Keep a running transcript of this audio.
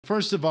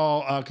First of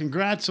all,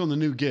 congrats on the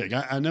new gig.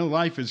 I know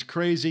life is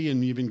crazy,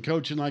 and you've been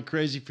coaching like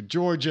crazy for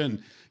Georgia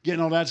and getting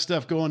all that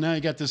stuff going. Now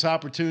you got this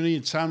opportunity.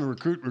 It's time to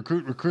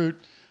recruit.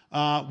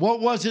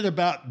 What was it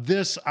about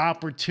this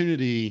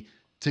opportunity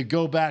to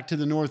go back to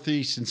the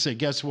Northeast and say,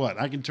 guess what?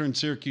 I can turn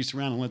Syracuse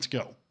around and let's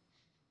go.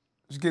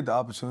 Just get the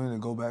opportunity to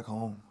go back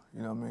home.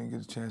 You know what I mean?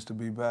 Get a chance to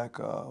be back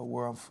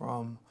where I'm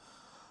from.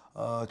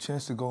 A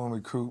chance to go and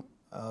recruit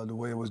the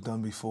way it was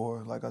done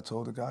before. Like I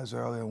told the guys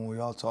earlier when we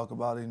all talk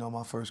about it, you know,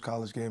 my first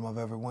college game I've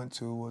ever went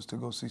to was to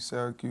go see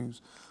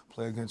Syracuse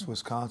play against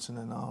Wisconsin.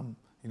 And,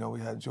 you know, we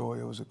had joy.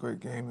 It was a great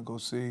game to go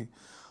see.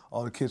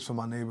 All the kids from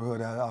my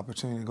neighborhood had an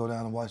opportunity to go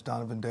down and watch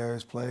Donovan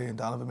Darius play and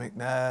Donovan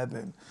McNabb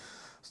and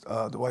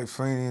Dwight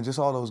Freeney and just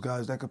all those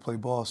guys that could play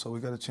ball. So we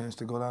got a chance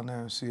to go down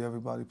there and see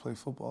everybody play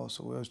football.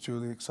 So we was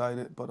truly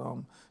excited. But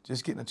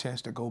just getting a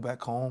chance to go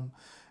back home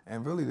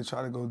and really to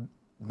try to go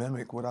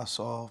mimic what I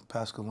saw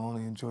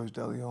Pascaloni and George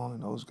DeLeon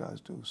and those guys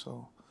do.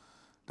 So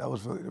that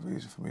was really the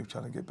reason for me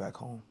trying to get back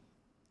home.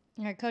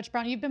 All right, Coach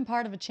Brown, you've been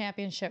part of a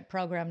championship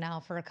program now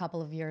for a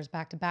couple of years,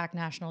 back-to-back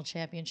national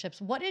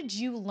championships. What did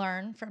you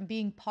learn from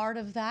being part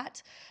of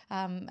that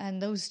and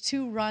those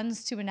two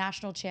runs to a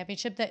national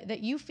championship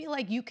that you feel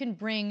like you can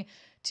bring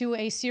to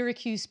a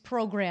Syracuse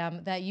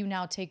program that you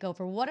now take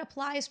over? What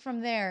applies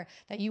from there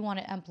that you want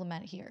to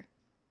implement here?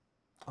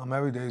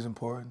 Every day is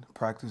important.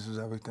 Practice is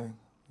everything.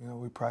 You know,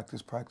 we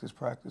practice.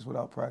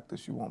 Without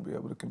practice, you won't be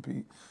able to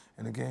compete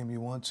in the game you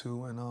want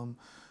to. And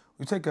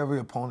we take every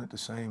opponent the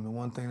same. The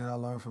one thing that I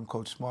learned from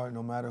Coach Smart,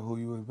 no matter who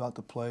you were about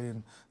to play,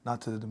 and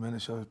not to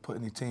diminish or put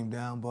any team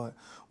down, but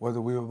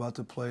whether we were about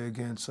to play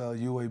against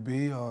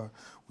UAB or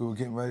we were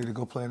getting ready to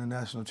go play in the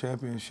national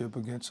championship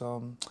against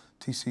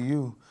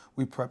TCU,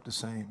 we prepped the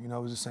same. You know,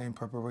 it was the same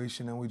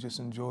preparation, and we just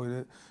enjoyed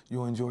it.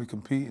 You enjoy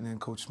competing, and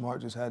Coach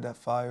Smart just had that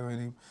fire in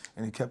him,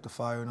 and he kept the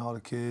fire in all the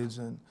kids.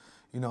 And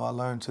you know, I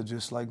learned to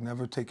just like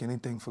never take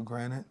anything for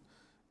granted,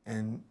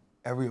 and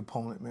every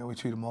opponent, man, we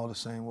treat them all the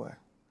same way.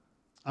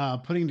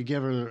 Putting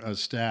together a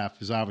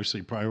staff is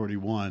obviously priority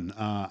one.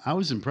 I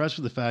was impressed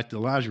with the fact that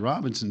Elijah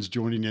Robinson's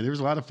joining you. There was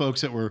a lot of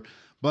folks that were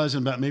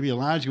buzzing about maybe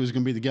Elijah was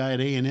going to be the guy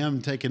at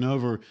A&M taking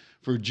over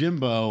for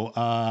Jimbo.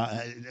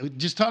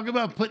 Just talk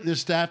about putting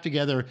this staff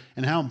together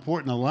and how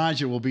important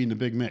Elijah will be in the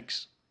big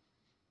mix.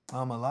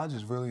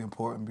 Elijah's really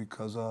important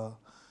because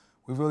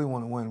we really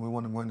want to win. We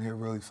want to win here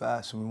really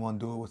fast, and we want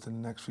to do it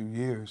within the next few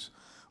years.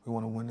 We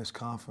want to win this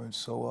conference.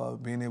 So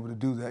being able to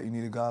do that, you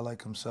need a guy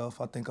like himself.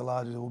 I think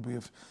Elijah will be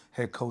a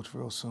head coach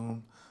real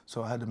soon.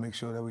 So I had to make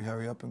sure that we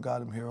hurry up and got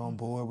him here on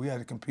board. We had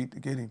to compete to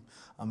get him.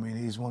 I mean,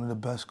 he's one of the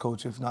best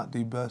coaches, if not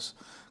the best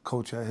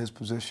coach at his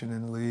position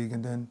in the league.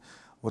 And then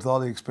with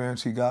all the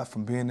experience he got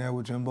from being there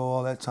with Jimbo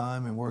all that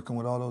time and working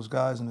with all those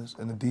guys in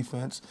the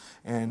defense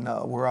and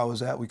where I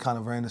was at, we kind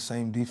of ran the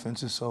same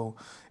defenses, so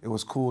it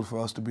was cool for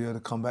us to be able to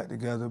come back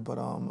together. But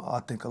I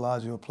think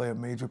Elijah will play a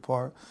major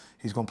part.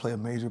 He's going to play a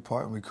major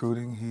part in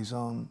recruiting. He's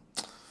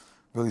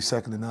really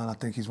second to none. I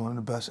think he's one of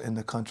the best in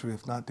the country,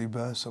 if not the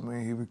best. I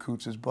mean, he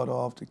recruits his butt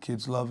off. The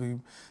kids love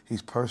him.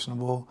 He's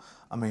personable.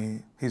 I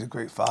mean, he's a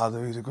great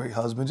father. He's a great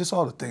husband. Just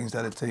all the things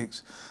that it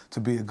takes to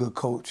be a good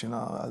coach. And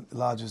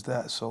Elijah's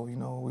that. So, you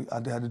know, I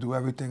had to do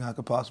everything I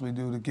could possibly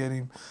do to get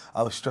him.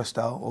 I was stressed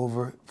out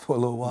over it for a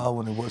little while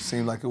when it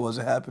seemed like it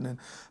wasn't happening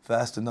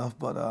fast enough.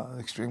 But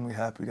extremely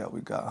happy that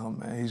we got him,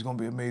 man. He's going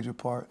to be a major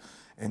part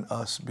in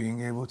us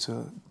being able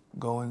to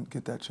go and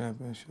get that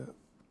championship.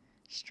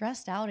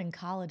 Stressed out in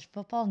college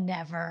football?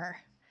 Never.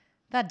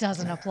 That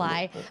doesn't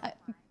apply.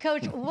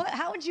 Coach,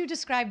 how would you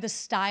describe the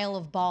style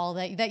of ball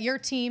that your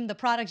team, the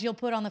product you'll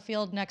put on the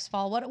field next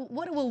fall, what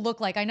it will look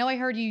like? I know I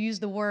heard you use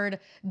the word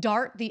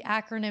DART, the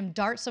acronym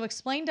DART. So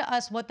explain to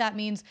us what that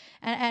means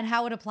and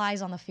how it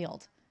applies on the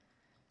field.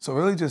 So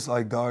really just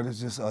like DART is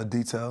just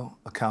detail,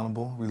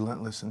 accountable,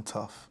 relentless, and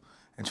tough.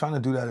 And trying to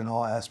do that in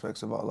all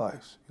aspects of our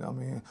lives. You know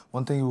what I mean?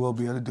 One thing you will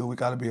be able to do, we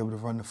got to be able to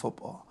run the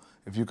football.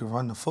 If you can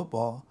run the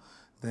football,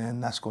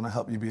 then that's going to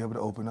help you be able to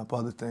open up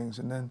other things.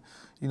 And then,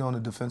 you know, on the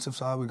defensive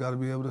side, we got to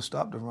be able to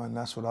stop the run.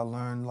 That's what I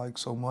learned, like,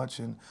 so much.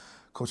 And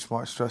Coach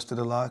Smart stressed it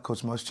a lot.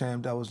 Coach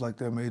Muschamp, that was like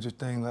their major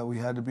thing, that we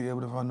had to be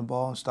able to run the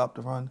ball and stop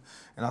the run.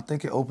 And I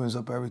think it opens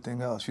up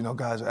everything else. You know,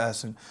 guys are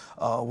asking,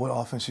 what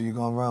offense are you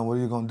going to run? What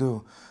are you going to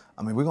do?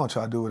 I mean, we're going to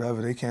try to do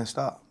whatever they can't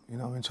stop. You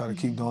know, and try to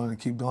keep doing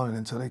it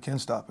until they can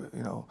stop it.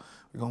 You know,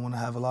 we're going to want to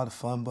have a lot of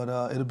fun,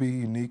 but it'll be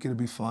unique. It'll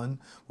be fun.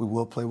 We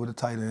will play with a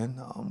tight end.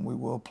 We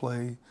will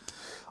play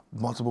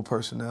multiple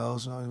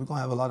personnels. We're going to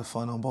have a lot of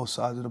fun on both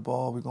sides of the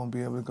ball. We're going to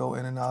be able to go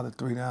in and out of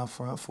 3 down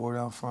front, 4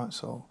 down front.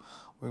 So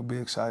we'll be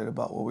excited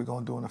about what we're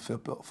going to do on the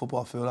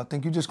football field. I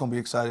think you're just going to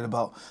be excited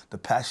about the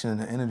passion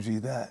and the energy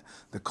that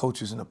the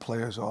coaches and the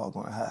players are all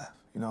going to have.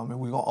 You know what I mean?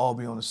 We're going to all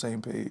be on the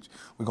same page.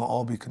 We're going to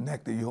all be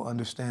connected. You'll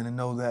understand and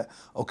know that,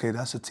 okay,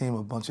 that's a team,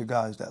 a bunch of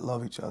guys that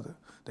love each other.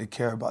 They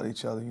care about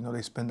each other. You know,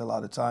 they spend a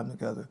lot of time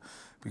together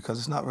because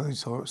it's not really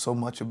so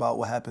much about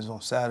what happens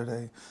on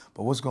Saturday,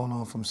 but what's going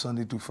on from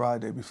Sunday through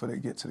Friday before they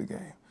get to the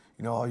game.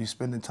 You know, are you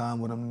spending time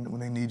with them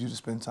when they need you to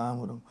spend time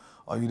with them?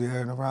 Are you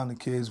there and around the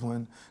kids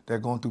when they're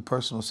going through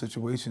personal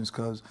situations,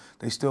 because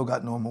they still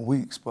got normal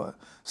weeks? But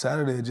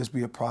Saturday would just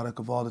be a product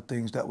of all the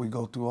things that we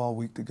go through all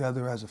week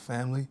together as a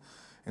family.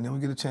 And then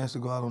we get a chance to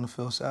go out on the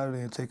field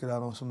Saturday and take it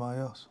out on somebody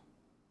else.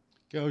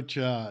 Coach,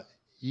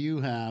 you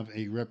have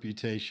a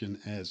reputation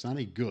as not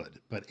a good,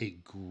 but a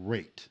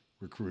great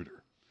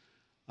recruiter.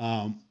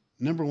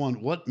 Number one,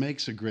 what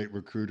makes a great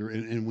recruiter?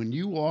 And when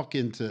you walk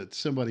into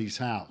somebody's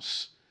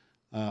house,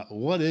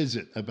 what is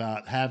it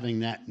about having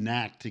that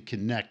knack to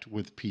connect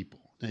with people?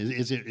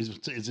 Is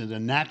it a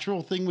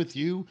natural thing with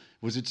you?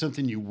 Was it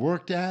something you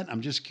worked at?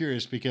 I'm just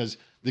curious, because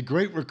the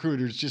great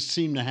recruiters just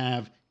seem to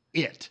have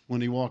it when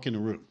they walk in the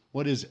room.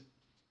 What is it?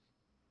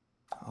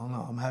 I don't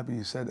know. I'm happy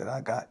you said that.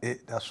 I got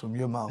it. That's from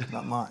your mouth,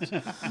 not mine.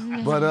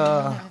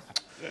 But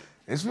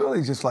it's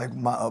really just like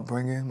my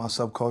upbringing, my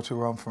subculture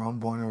where I'm from,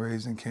 born and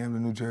raised in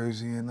Camden, New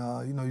Jersey. And,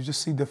 you know, you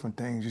just see different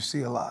things. You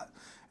see a lot.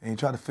 And you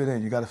try to fit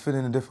in. You got to fit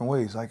in different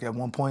ways. Like at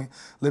one point,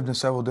 lived in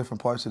several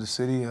different parts of the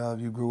city.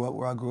 You grew up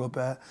where I grew up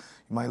at.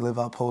 You might live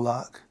out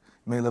Pollock.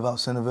 You may live out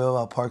Centerville,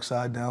 out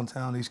Parkside,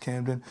 downtown, East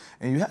Camden.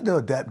 And you had to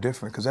adapt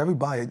different, because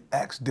everybody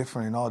acts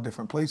different in all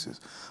different places.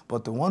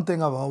 But the one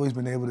thing I've always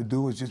been able to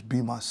do is just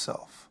be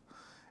myself.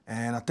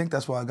 And I think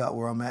that's why I got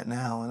where I'm at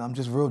now. And I'm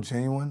just real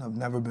genuine. I've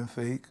never been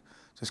fake.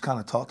 Just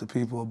kind of talk to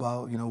people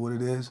about, you know, what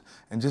it is.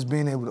 And just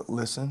being able to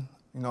listen.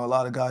 You know, a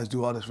lot of guys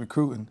do all this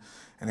recruiting,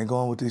 and they're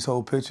going with these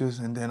whole pictures,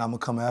 and then I'm going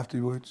to come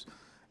afterwards,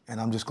 and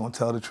I'm just going to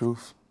tell the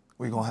truth.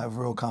 We're going to have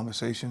real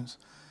conversations.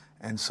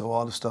 And so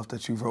all the stuff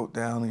that you wrote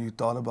down and you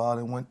thought about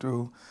and went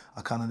through,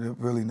 I kind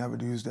of really never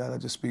used that. I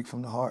just speak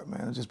from the heart,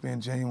 man. I'm just being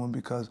genuine,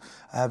 because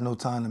I have no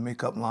time to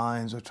make up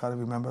lines or try to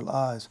remember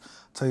lies.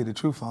 I'll tell you the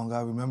truth, I don't got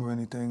to remember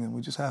anything, and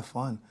we just have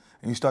fun.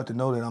 And you start to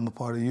know that I'm a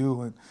part of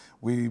you, and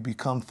we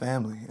become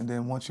family. And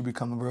then once you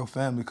become a real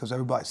family, because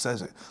everybody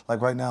says it.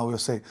 Like right now, we'll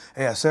say,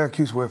 hey, at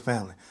Syracuse, we're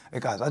family. Hey,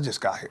 guys, I just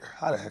got here.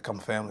 How the heck I'm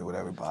family with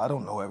everybody? I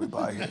don't know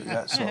everybody here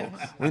yet, so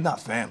we're not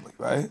family,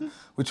 right?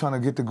 We're trying to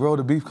get to grow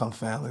to become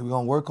family. We're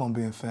going to work on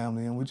being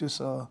family. And we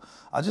just,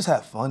 I just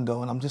have fun,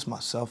 though, and I'm just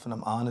myself, and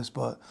I'm honest.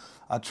 But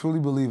I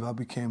truly believe I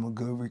became a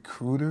good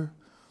recruiter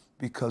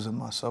because of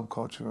my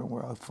subculture and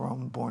where I'm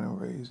from, born and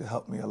raised. It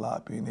helped me a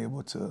lot, being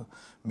able to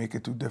make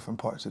it through different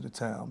parts of the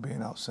town,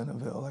 being out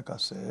Centerville, like I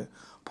said,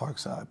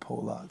 Parkside,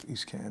 Pollock,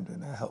 East Camden.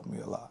 That helped me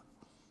a lot.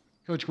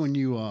 Coach, when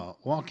you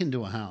walk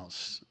into a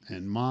house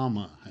and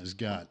mama has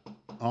got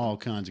all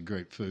kinds of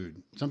great food,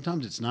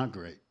 sometimes it's not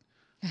great.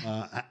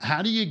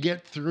 How do you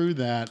get through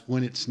that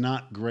when it's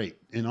not great?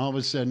 And all of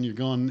a sudden you're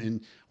going,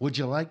 and would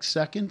you like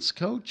seconds,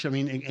 Coach? I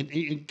mean,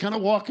 it kind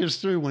of walk us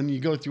through when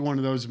you go through one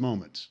of those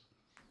moments.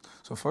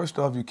 So first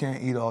off, you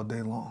can't eat all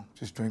day long.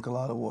 Just drink a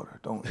lot of water.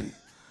 Don't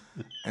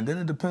eat. And then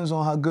it depends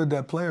on how good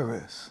that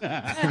player is. You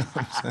know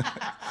what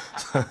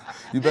I'm saying?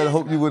 You better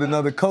hope you with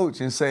another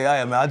coach and say,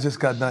 hey, man, I just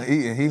got done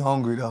eating. He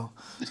hungry, though.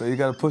 So you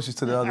got to push it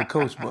to the other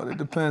coach. But it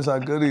depends how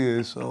good he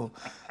is. So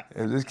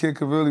if this kid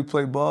could really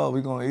play ball,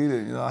 we're going to eat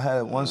it. You know, I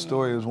had one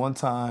story. It was one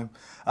time.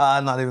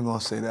 I'm not even going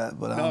to say that,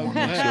 but I don't want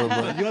to make sure.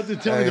 But you have to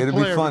tell me the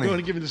player. We're going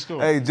to give you the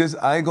story. Hey,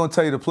 I ain't going to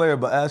tell you the player,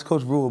 but ask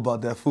Coach Rule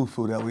about that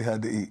fufu that we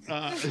had to eat.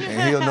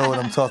 And he'll know what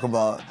I'm talking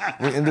about.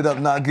 We ended up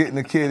not getting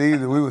the kid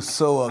either. We were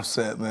so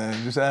upset,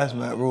 man. Just ask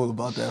Matt Rule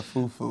about that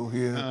fufu.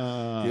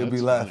 He'll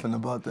be laughing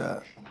about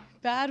that.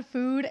 Bad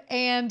food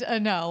and a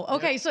no.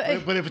 Okay,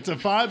 so but if it's a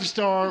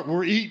 5-star,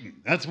 we're eating.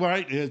 That's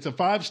right. It's a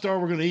 5-star,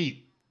 we're going to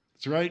eat.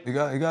 That's right. You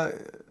got.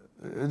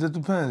 It just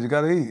depends. You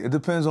got to eat. It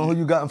depends on who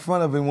you got in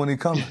front of him when he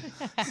coming.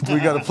 Do we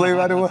got to play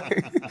right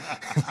away?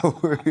 You know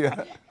where he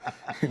at?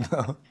 You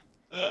know.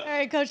 All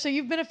right, Coach, so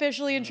you've been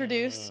officially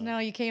introduced. Now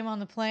you came on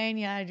the plane.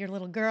 You had your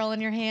little girl in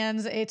your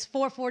hands. It's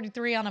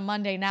 4:43 on a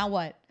Monday. Now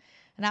what?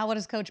 Now what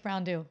does Coach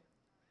Brown do?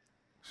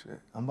 Shit,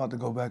 I'm about to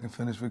go back and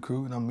finish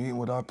recruiting. I'm meeting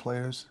with our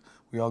players.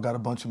 We all got a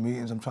bunch of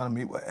meetings. I'm trying to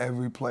meet with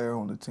every player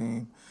on the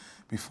team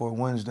before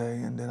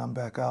Wednesday, and then I'm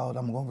back out.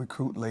 I'm going to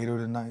recruit later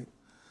tonight.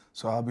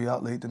 So I'll be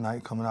out late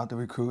tonight, coming out to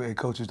recruit. Hey,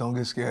 coaches, don't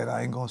get scared.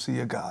 I ain't going to see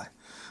your guy.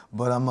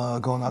 But I'm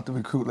going out to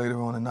recruit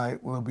later on tonight.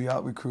 We'll be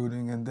out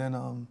recruiting, and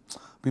then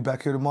be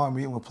back here tomorrow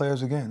meeting with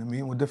players again and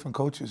meeting with different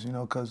coaches, you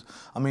know, because,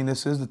 I mean,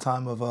 this is the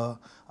time of a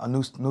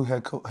new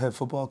head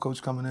football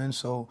coach coming in.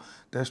 So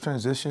there's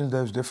transitions,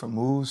 there's different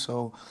moves.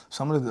 So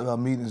some of the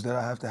meetings that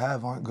I have to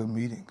have aren't good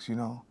meetings, you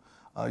know.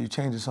 You're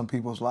changing some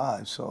people's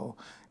lives. So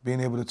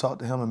being able to talk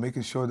to him and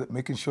making sure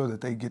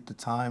that they get the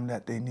time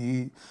that they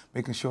need,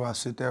 making sure I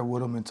sit there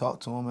with them and talk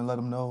to them and let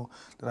them know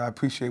that I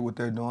appreciate what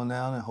they're doing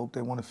now and hope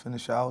they want to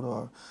finish out,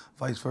 or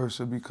vice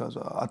versa, because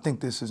I think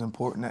this is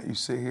important that you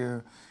sit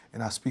here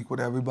and I speak with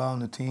everybody on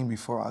the team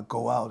before I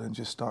go out and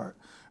just start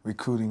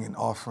recruiting and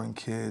offering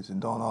kids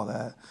and doing all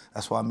that.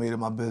 That's why I made it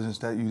my business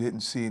that you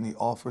didn't see any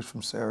offers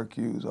from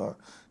Syracuse or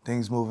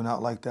things moving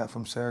out like that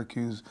from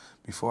Syracuse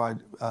before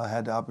I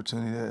had the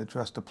opportunity to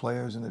address the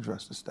players and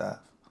address the staff.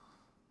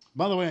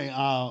 By the way,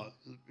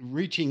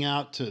 reaching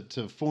out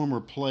to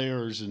former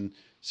players and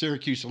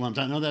Syracuse alums,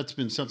 I know that's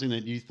been something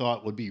that you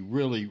thought would be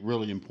really,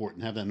 really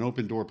important, have that an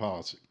open door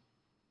policy.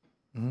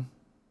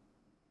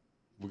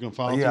 We're going to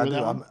follow Yeah, I through with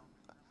do. that one?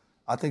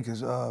 I think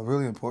it's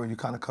really important. You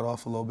kind of cut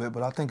off a little bit,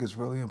 but I think it's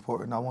really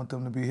important. I want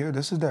them to be here.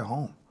 This is their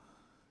home.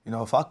 You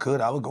know, if I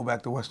could, I would go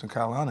back to Western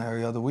Carolina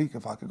every other week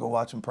if I could go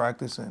watch them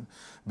practice and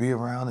be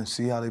around and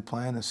see how they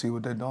playing and see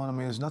what they're doing. I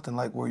mean, it's nothing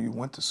like where you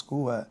went to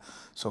school at.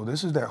 So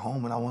this is their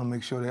home, and I want to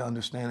make sure they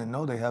understand and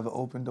know they have an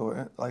open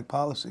door like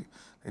policy.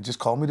 They just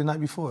called me the night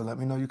before, let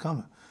me know you're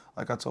coming.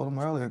 Like I told them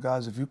earlier,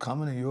 guys, if you're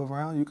coming and you're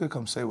around, you could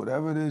come say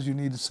whatever it is you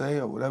need to say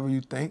or whatever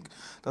you think.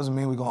 Doesn't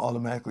mean we're going to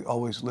automatically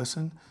always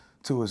listen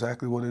to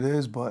exactly what it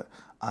is, but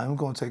I'm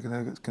going to take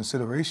into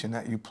consideration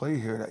that you play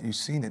here, that you've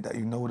seen it, that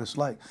you know what it's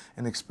like.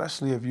 And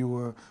especially if you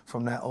were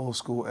from that old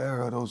school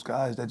era, those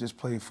guys that just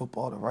played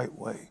football the right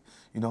way.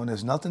 You know, and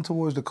there's nothing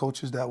towards the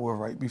coaches that were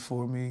right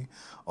before me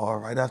or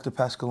right after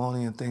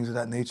Pasqualoni and things of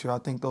that nature. I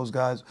think those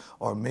guys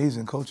are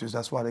amazing coaches.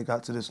 That's why they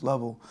got to this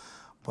level.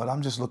 But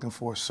I'm just looking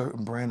for a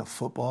certain brand of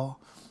football.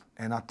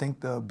 And I think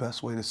the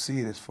best way to see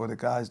it is for the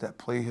guys that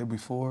played here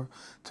before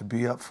to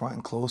be up front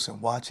and close and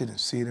watch it and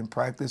see it in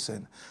practice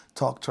and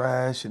talk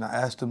trash. And I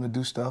ask them to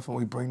do stuff and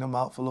we bring them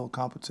out for little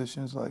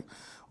competitions. Like,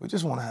 we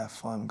just want to have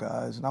fun,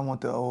 guys. And I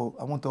want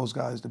those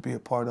guys to be a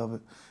part of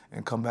it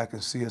and come back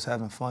and see us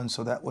having fun.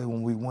 So that way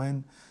when we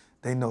win,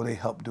 they know they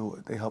helped do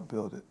it. They helped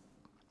build it.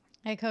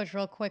 Hey, Coach,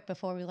 real quick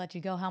before we let you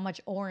go, how much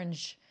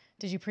orange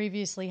did you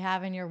previously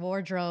have in your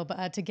wardrobe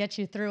to get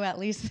you through at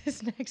least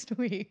this next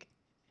week?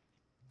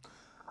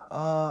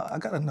 I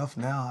got enough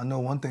now. I know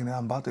one thing that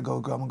I'm about to go.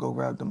 I'm gonna go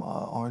grab them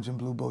orange and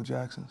blue Bo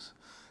Jacksons.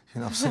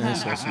 You know what I'm saying?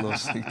 So it's a little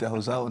sneak that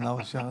was out when I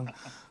was young.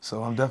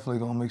 So I'm definitely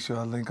gonna make sure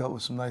I link up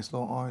with some nice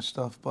little orange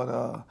stuff.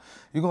 But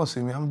you're gonna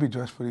see me. I'm gonna be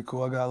dressed pretty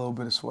cool. I got a little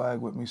bit of swag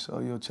with me, so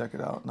you'll check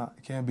it out.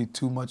 It can't be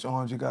too much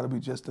orange. You gotta be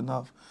just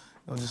enough.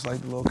 You know, just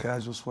like the little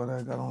casual sweater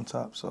I got on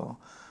top. So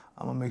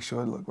I'm gonna make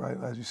sure it look right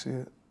as you see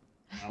it.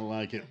 I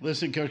like it.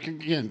 Listen, Coach,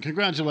 again,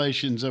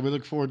 congratulations. We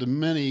look forward to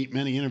many,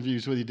 many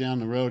interviews with you down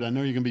the road. I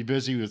know you're going to be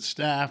busy with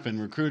staff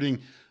and recruiting,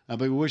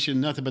 but we wish you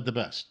nothing but the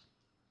best.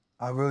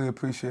 I really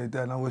appreciate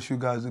that, and I wish you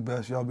guys the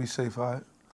best. Y'all be safe, all right?